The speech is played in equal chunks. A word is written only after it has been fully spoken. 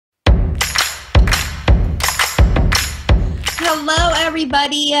Hello,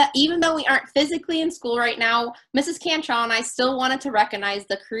 everybody. Even though we aren't physically in school right now, Mrs. Cantrell and I still wanted to recognize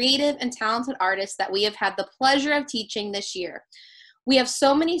the creative and talented artists that we have had the pleasure of teaching this year. We have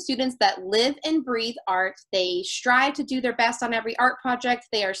so many students that live and breathe art. They strive to do their best on every art project.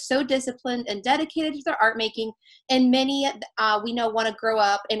 They are so disciplined and dedicated to their art making, and many we know want to grow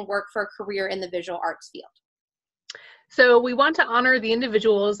up and work for a career in the visual arts field. So we want to honor the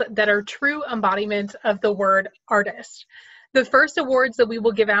individuals that are true embodiments of the word artist. The first awards that we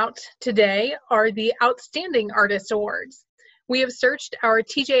will give out today are the Outstanding Artist Awards. We have searched our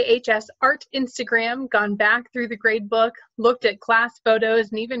TJHS Art Instagram, gone back through the grade book, looked at class photos,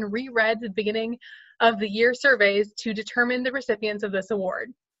 and even reread the beginning of the year surveys to determine the recipients of this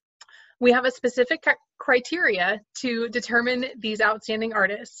award. We have a specific criteria to determine these outstanding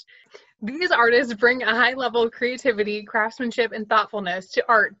artists. These artists bring a high level of creativity, craftsmanship, and thoughtfulness to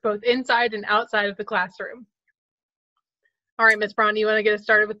art, both inside and outside of the classroom. All right, Ms. Braun, you want to get us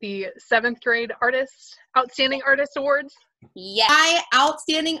started with the 7th grade Outstanding Artist Awards? Yeah. My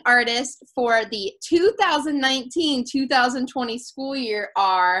outstanding artists for the 2019-2020 school year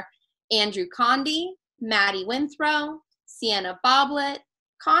are Andrew Condi, Maddie Winthrow, Sienna Boblet,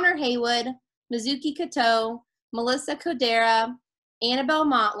 Connor Haywood, Mizuki Kato, Melissa Kodera, Annabelle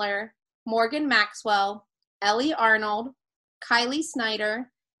Mottler, Morgan Maxwell, Ellie Arnold, Kylie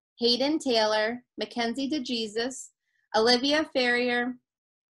Snyder, Hayden Taylor, Mackenzie DeJesus, Olivia Ferrier,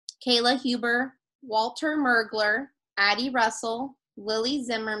 Kayla Huber, Walter Mergler, Addie Russell, Lily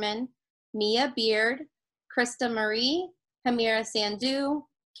Zimmerman, Mia Beard, Krista Marie, Hamira Sandhu,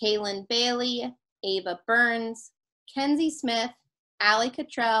 Kaylin Bailey, Ava Burns, Kenzie Smith, Allie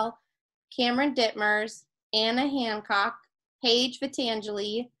Cottrell, Cameron Dittmers, Anna Hancock, Paige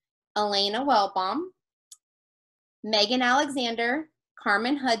Vitangeli, Elena Wellbaum, Megan Alexander,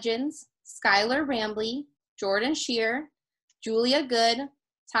 Carmen Hudgens, Skylar Rambley, Jordan Shear, Julia Good,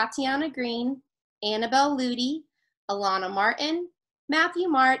 Tatiana Green, Annabelle Ludi, Alana Martin, Matthew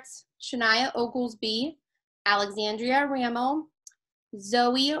Martz, Shania Oglesby, Alexandria Ramo,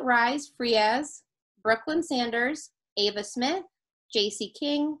 Zoe Rise Frias, Brooklyn Sanders, Ava Smith, JC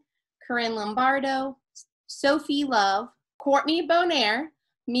King, Corinne Lombardo, Sophie Love, Courtney Bonaire,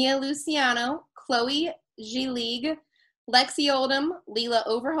 Mia Luciano, Chloe Gilig, Lexi Oldham, Leela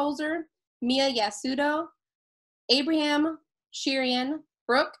Overholzer, Mia Yasudo, Abraham Shirian,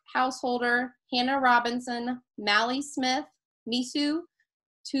 Brooke Householder, Hannah Robinson, Mally Smith, Misu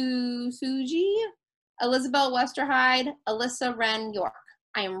Tsuji, Elizabeth Westerhide, Alyssa Wren York.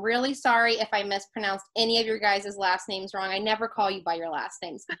 I am really sorry if I mispronounced any of your guys' last names wrong. I never call you by your last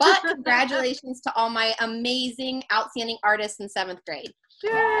names. But congratulations to all my amazing, outstanding artists in 7th grade.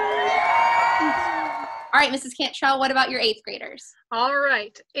 Yay! All right, Mrs. Cantrell, what about your 8th graders? All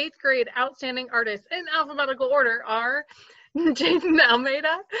right, 8th grade outstanding artists in alphabetical order are Jaden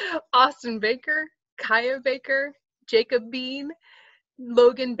Almeida, Austin Baker, Kaya Baker, Jacob Bean,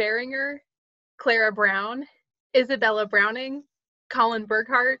 Logan Beringer, Clara Brown, Isabella Browning, Colin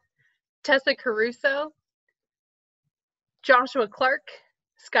Berghardt, Tessa Caruso, Joshua Clark,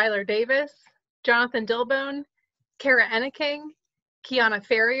 Skylar Davis, Jonathan Dilbone, Kara Enneking, Kiana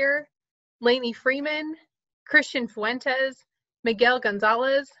Ferrier, Lainey Freeman, Christian Fuentes, Miguel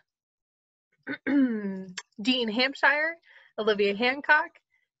Gonzalez, Dean Hampshire, Olivia Hancock,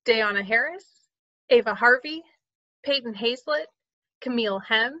 Dayana Harris, Ava Harvey, Peyton Hazlett, Camille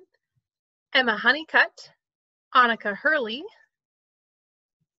Hem, Emma Honeycutt, Annika Hurley,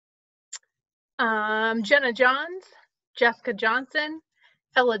 Jenna Johns, Jessica Johnson,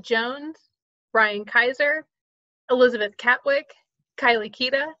 Ella Jones, Ryan Kaiser, Elizabeth Catwick, Kylie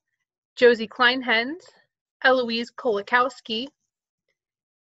Kita, Josie Kleinhens, Eloise Kolakowski,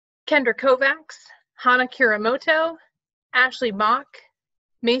 Kendra Kovacs, Hana Kuramoto, Ashley Mock,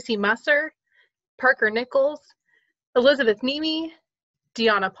 Macy Musser, Parker Nichols, Elizabeth Nemi,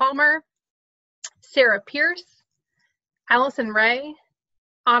 Deanna Palmer, Sarah Pierce, Allison Ray,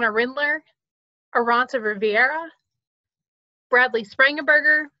 Anna Rindler, Arantxa Riviera, Bradley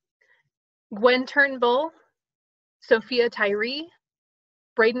Sprangenberger, Gwen Turnbull, Sophia Tyree,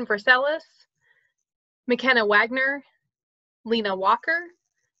 Braden Versailles, McKenna Wagner, Lena Walker,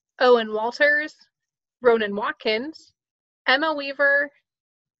 Owen Walters, Ronan Watkins, Emma Weaver,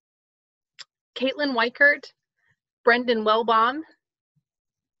 Caitlin Weichert, Brendan Wellbaum,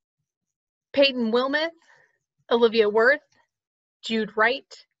 Peyton Wilmeth, Olivia Worth, Jude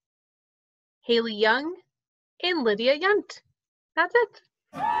Wright, Haley Young, and Lydia Yunt. That's it.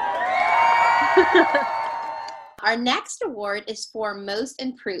 Our next award is for Most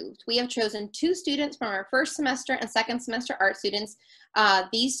Improved. We have chosen 2 students from our first semester and second semester art students.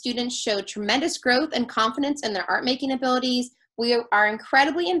 These students showed tremendous growth and confidence in their art making abilities, We are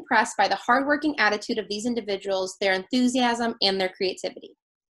incredibly impressed by the hardworking attitude of these individuals, their enthusiasm, and their creativity.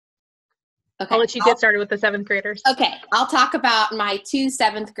 Okay, I'll let you get started with the 7th graders. Okay, I'll talk about my 2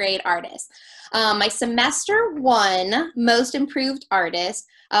 7th grade artists. My semester 1 most improved artist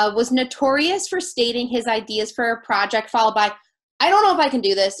was notorious for stating his ideas for a project followed by, I don't know if I can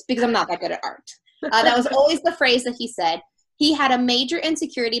do this because I'm not that good at art. That was always the phrase that he said. He had a major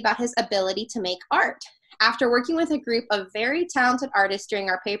insecurity about his ability to make art. After working with a group of very talented artists during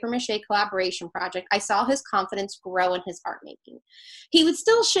our papier-mâché collaboration project, I saw his confidence grow in his art making. He would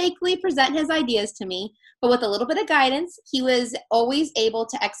still shakily present his ideas to me, but with a little bit of guidance, he was always able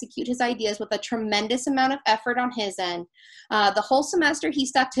to execute his ideas with a tremendous amount of effort on his end. The whole semester, he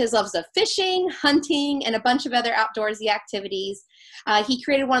stuck to his loves of fishing, hunting, and a bunch of other outdoorsy activities. He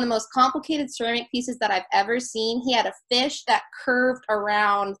created one of the most complicated ceramic pieces that I've ever seen. He had a fish that curved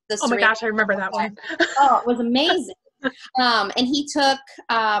around the ceramic. Oh my gosh, I remember that one. Oh, it was amazing. And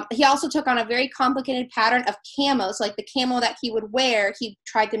he also took on a very complicated pattern of camo. So like the camo that he would wear, he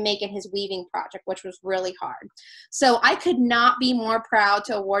tried to make in his weaving project, which was really hard. So I could not be more proud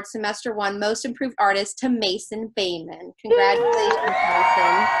to award semester 1 most improved artist to Mason Bayman. Congratulations,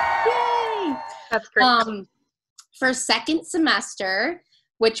 Mason. Yay! That's great. For second semester,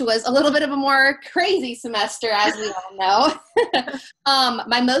 which was a little bit of a more crazy semester, as we all know.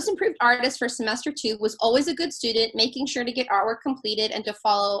 My most improved artist for semester 2 was always a good student, making sure to get artwork completed and to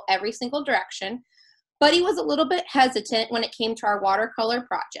follow every single direction. But he was a little bit hesitant when it came to our watercolor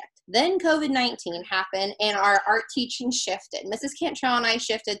project. Then COVID-19 happened and our art teaching shifted. Mrs. Cantrell and I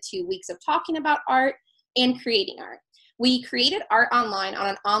shifted to weeks of talking about art and creating art. We created art online on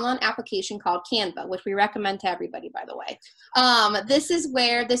an online application called Canva, which we recommend to everybody, by the way. This is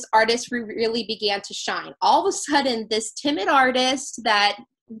where this artist really began to shine. All of a sudden, this timid artist that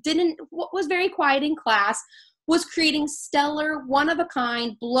was very quiet in class was creating stellar,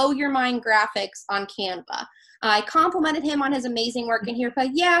 one-of-a-kind, blow-your-mind graphics on Canva. I complimented him on his amazing work, and he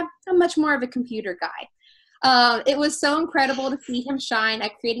replied, yeah, I'm much more of a computer guy. It was so incredible to see him shine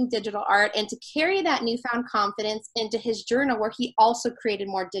at creating digital art and to carry that newfound confidence into his journal where he also created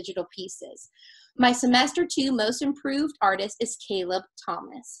more digital pieces. My semester 2 most improved artist is Caleb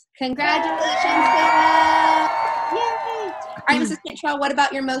Thomas. Congratulations, Caleb! Yay! All right, Mrs. Cantrell, what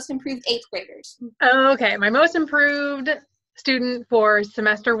about your most improved 8th graders? Okay, my most improved student for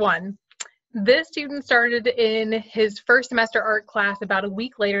semester 1. This student started in his first semester art class about a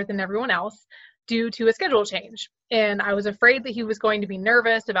week later than everyone else, due to a schedule change. And I was afraid that he was going to be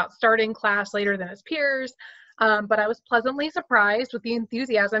nervous about starting class later than his peers, but I was pleasantly surprised with the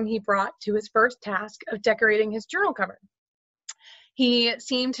enthusiasm he brought to his first task of decorating his journal cover. He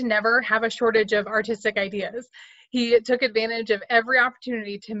seemed to never have a shortage of artistic ideas. He took advantage of every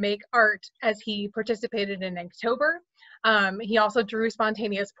opportunity to make art as he participated in Inktober. He also drew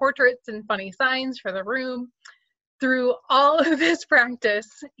spontaneous portraits and funny signs for the room. Through all of this practice,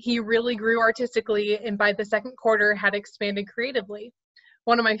 he really grew artistically and by the second quarter had expanded creatively.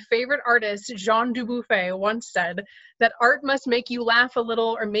 One of my favorite artists, Jean Dubuffet, once said that art must make you laugh a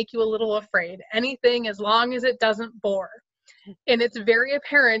little or make you a little afraid, anything as long as it doesn't bore. And it's very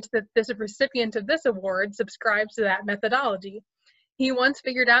apparent that this recipient of this award subscribes to that methodology. He once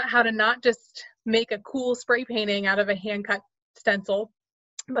figured out how to not just make a cool spray painting out of a hand-cut stencil,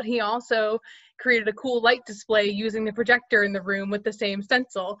 but he also created a cool light display using the projector in the room with the same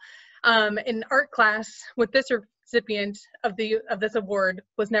stencil. In art class with this recipient of this award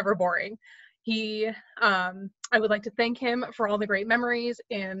was never boring. I would like to thank him for all the great memories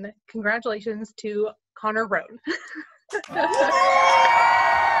and congratulations to Connor Roan.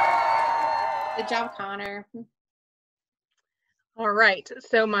 Good job, Connor. All right,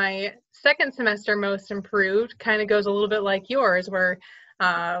 so my second semester most improved kind of goes a little bit like yours, where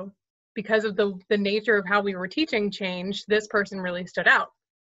because of the nature of how we were teaching changed, this person really stood out.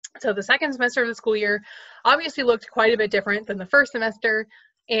 So the second semester of the school year obviously looked quite a bit different than the first semester,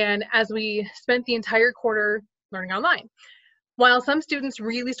 and as we spent the entire quarter learning online. While some students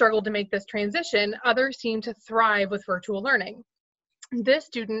really struggled to make this transition, others seemed to thrive with virtual learning. This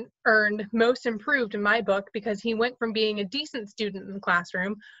student earned most improved in my book because he went from being a decent student in the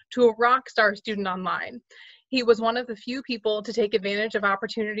classroom to a rock star student online. He was one of the few people to take advantage of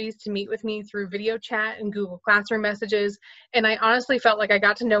opportunities to meet with me through video chat and Google Classroom messages, and I honestly felt like I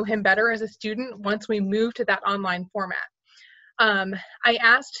got to know him better as a student once we moved to that online format. I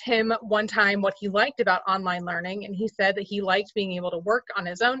asked him one time what he liked about online learning, and he said that he liked being able to work on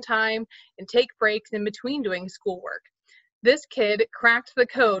his own time and take breaks in between doing schoolwork. This kid cracked the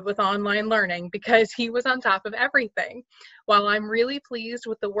code with online learning because he was on top of everything. While I'm really pleased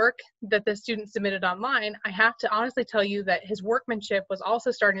with the work that the student submitted online, I have to honestly tell you that his workmanship was also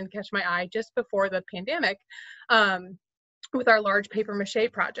starting to catch my eye just before the pandemic with our large paper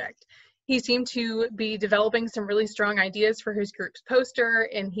mache project. He seemed to be developing some really strong ideas for his group's poster,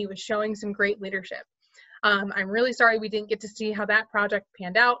 and he was showing some great leadership. I'm really sorry we didn't get to see how that project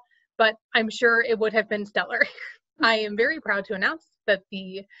panned out, but I'm sure it would have been stellar. I am very proud to announce that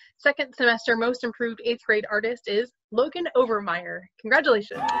the second semester most improved 8th grade artist is Logan Overmeyer.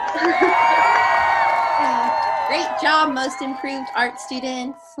 Congratulations. Great job, most improved art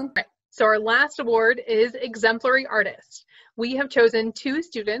students. Right. So our last award is Exemplary Artists. We have chosen 2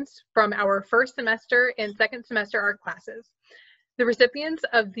 students from our first semester and second semester art classes. The recipients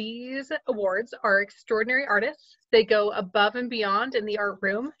of these awards are extraordinary artists. They go above and beyond in the art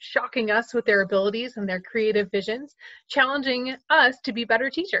room, shocking us with their abilities and their creative visions, challenging us to be better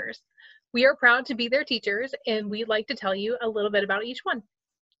teachers. We are proud to be their teachers, and we'd like to tell you a little bit about each one.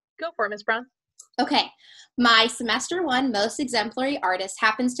 Go for it, Ms. Braun. Okay, my semester 1 most exemplary artist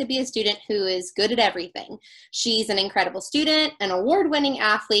happens to be a student who is good at everything. She's an incredible student, an award-winning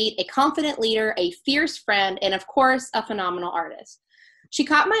athlete, a confident leader, a fierce friend, and of course, a phenomenal artist. She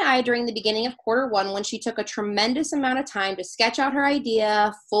caught my eye during the beginning of quarter 1 when she took a tremendous amount of time to sketch out her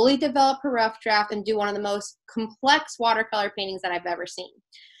idea, fully develop her rough draft, and do one of the most complex watercolor paintings that I've ever seen.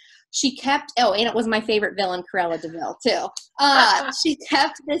 She kept, and it was my favorite villain, Cruella de Vil, too. She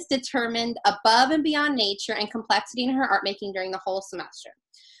kept this determined above and beyond nature and complexity in her art making during the whole semester.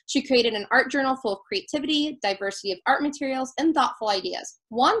 She created an art journal full of creativity, diversity of art materials, and thoughtful ideas.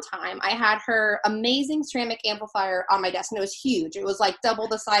 One time, I had her amazing ceramic amplifier on my desk, and it was huge. It was like double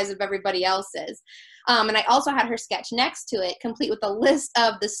the size of everybody else's. And I also had her sketch next to it, complete with a list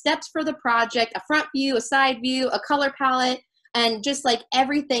of the steps for the project, a front view, a side view, a color palette, and just like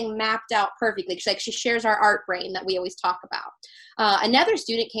everything mapped out perfectly. She shares our art brain that we always talk about. Another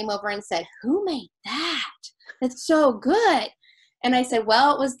student came over and said, "Who made that? It's so good." And I said,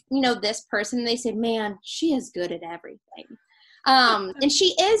 "Well, it was, this person." And they said, "Man, she is good at everything." And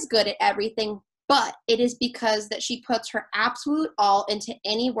she is good at everything, but it is because that she puts her absolute all into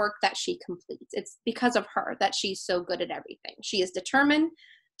any work that she completes. It's because of her that she's so good at everything. She is determined,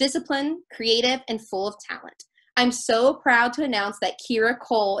 disciplined, creative, and full of talent. I'm so proud to announce that Kira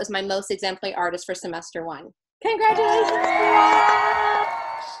Cole is my most exemplary artist for semester 1. Congratulations, Kira!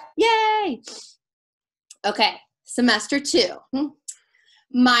 Yay! Okay, semester 2.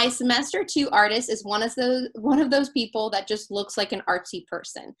 My semester 2 artist is one of those people that just looks like an artsy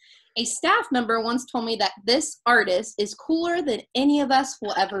person. A staff member once told me that this artist is cooler than any of us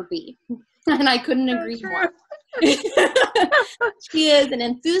will ever be. And I couldn't agree more. She is an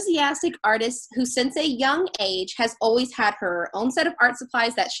enthusiastic artist who since a young age has always had her own set of art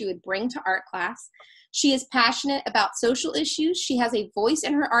supplies that she would bring to art class. She is passionate about social issues. She has a voice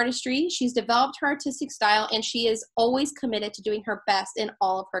in her artistry. She's developed her artistic style, and she is always committed to doing her best in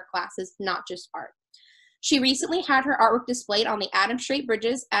all of her classes, not just art. She recently had her artwork displayed on the Adams Street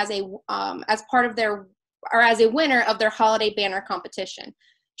Bridges as a winner of their holiday banner competition.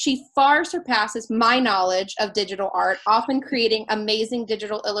 She far surpasses my knowledge of digital art, often creating amazing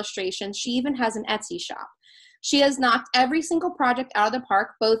digital illustrations. She even has an Etsy shop. She has knocked every single project out of the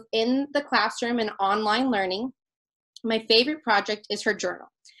park, both in the classroom and online learning. My favorite project is her journal.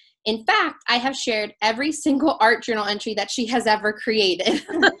 In fact, I have shared every single art journal entry that she has ever created.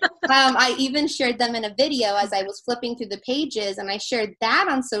 I even shared them in a video as I was flipping through the pages, and I shared that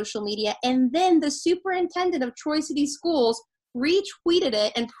on social media. And then the superintendent of Troy City Schools retweeted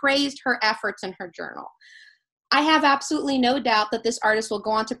it and praised her efforts in her journal. I have absolutely no doubt that this artist will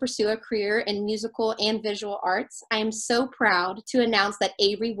go on to pursue a career in musical and visual arts. I am so proud to announce that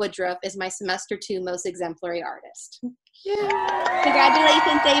Avery Woodruff is my semester 2 most exemplary artist. Yay!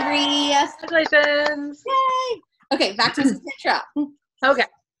 Congratulations, Avery. Congratulations. Yay! Okay, back to Mrs. Cantrell. Okay.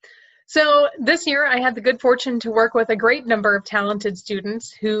 So this year I had the good fortune to work with a great number of talented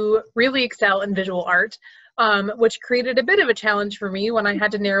students who really excel in visual art, which created a bit of a challenge for me when I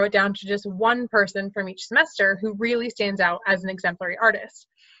had to narrow it down to just one person from each semester who really stands out as an exemplary artist.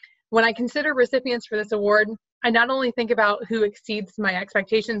 When I consider recipients for this award, I not only think about who exceeds my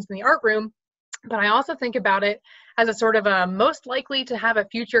expectations in the art room, but I also think about it as a sort of a most likely to have a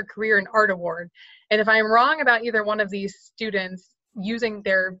future career in art award. And if I'm wrong about either one of these students using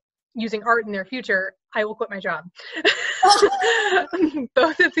art in their future, I will quit my job.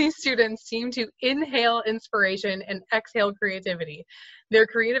 Both of these students seem to inhale inspiration and exhale creativity. Their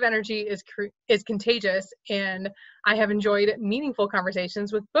creative energy is contagious, and I have enjoyed meaningful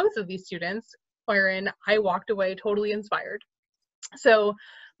conversations with both of these students wherein I walked away totally inspired. So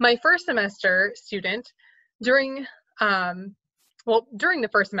my first semester student, during the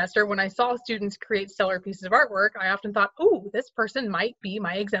first semester, when I saw students create stellar pieces of artwork, I often thought, oh, this person might be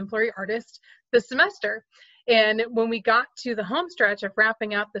my exemplary artist this semester. And when we got to the home stretch of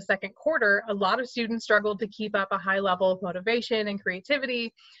wrapping up the second quarter, a lot of students struggled to keep up a high level of motivation and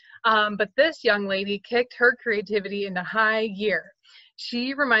creativity. But this young lady kicked her creativity into high gear.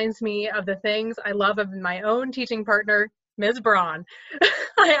 She reminds me of the things I love of my own teaching partner, Ms. Braun.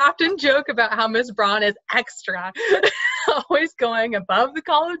 I often joke about how Ms. Braun is extra, always going above the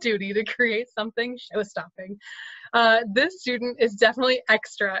call of duty to create something show-stopping. This student is definitely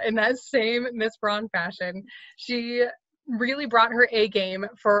extra in that same Ms. Braun fashion. She really brought her A game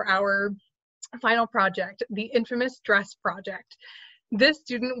for our final project, the infamous dress project. This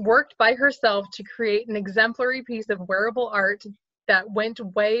student worked by herself to create an exemplary piece of wearable art that went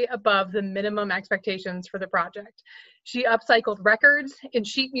way above the minimum expectations for the project. She upcycled records and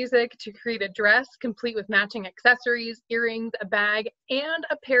sheet music to create a dress complete with matching accessories, earrings, a bag, and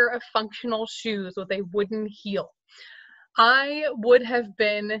a pair of functional shoes with a wooden heel. It would have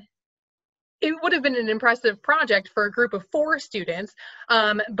been an impressive project for a group of 4 students,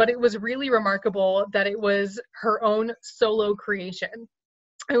 but it was really remarkable that it was her own solo creation.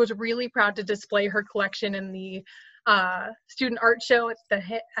 I was really proud to display her collection in the student art show at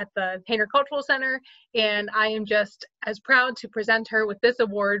the Hainer Cultural Center, and I am just as proud to present her with this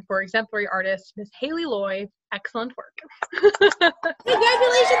award for exemplary artist, Miss Haley Loy. Excellent work.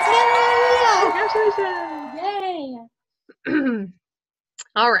 Congratulations, Haley! Congratulations! Yay!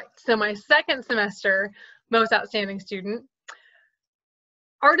 All right, so my second semester most outstanding student.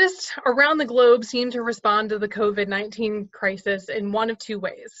 Artists around the globe seem to respond to the COVID-19 crisis in one of 2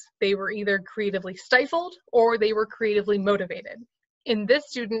 ways. They were either creatively stifled or they were creatively motivated. And this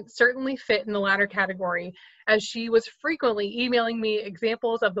student certainly fit in the latter category, as she was frequently emailing me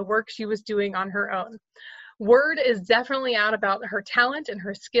examples of the work she was doing on her own. Word is definitely out about her talent and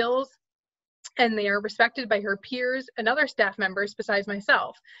her skills, and they are respected by her peers and other staff members besides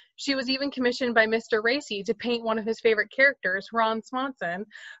myself. She was even commissioned by Mr. Racy to paint one of his favorite characters, Ron Swanson,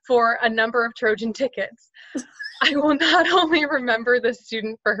 for a number of Trojan tickets. I will not only remember this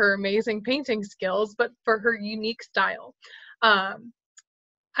student for her amazing painting skills, but for her unique style. I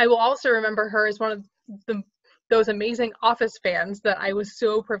will also remember her as one of those amazing Office fans that I was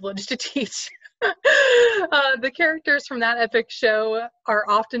so privileged to teach. The characters from that epic show are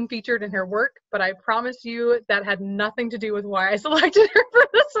often featured in her work, but I promise you that had nothing to do with why I selected her for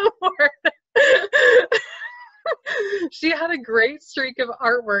this award. She had a great streak of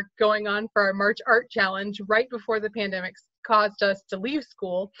artwork going on for our March Art Challenge right before the pandemic caused us to leave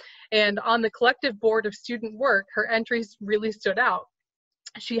school, and on the collective board of student work, her entries really stood out.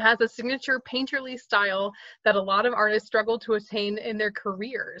 She has a signature painterly style that a lot of artists struggle to attain in their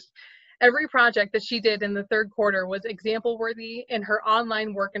careers. Every project that she did in the third quarter was example worthy, and her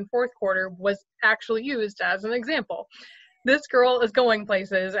online work in fourth quarter was actually used as an example. This girl is going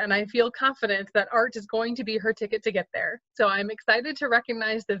places, and I feel confident that art is going to be her ticket to get there. So I'm excited to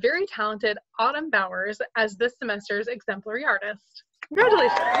recognize the very talented Autumn Bowers as this semester's exemplary artist.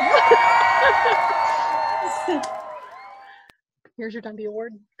 Congratulations! Here's your Dundee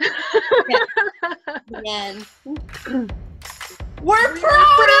Award. Again. We're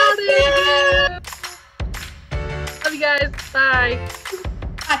proud of you! Love you guys. Bye.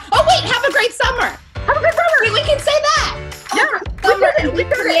 Oh wait, have a great summer. Have a good summer. Wait, we can say that. Yeah. Summer and be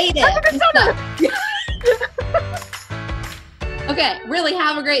creative. Have a good summer. Okay, really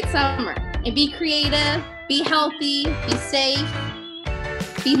have a great summer. And be creative, be healthy, be safe,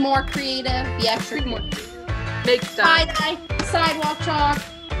 be more creative, be extra more. Make stuff. Tie-dye, sidewalk chalk,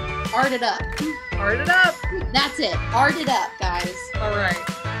 art it up. Art it up. That's it. Art it up, guys. All right.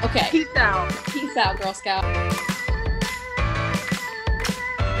 Okay. Peace out. Peace out, Girl Scout.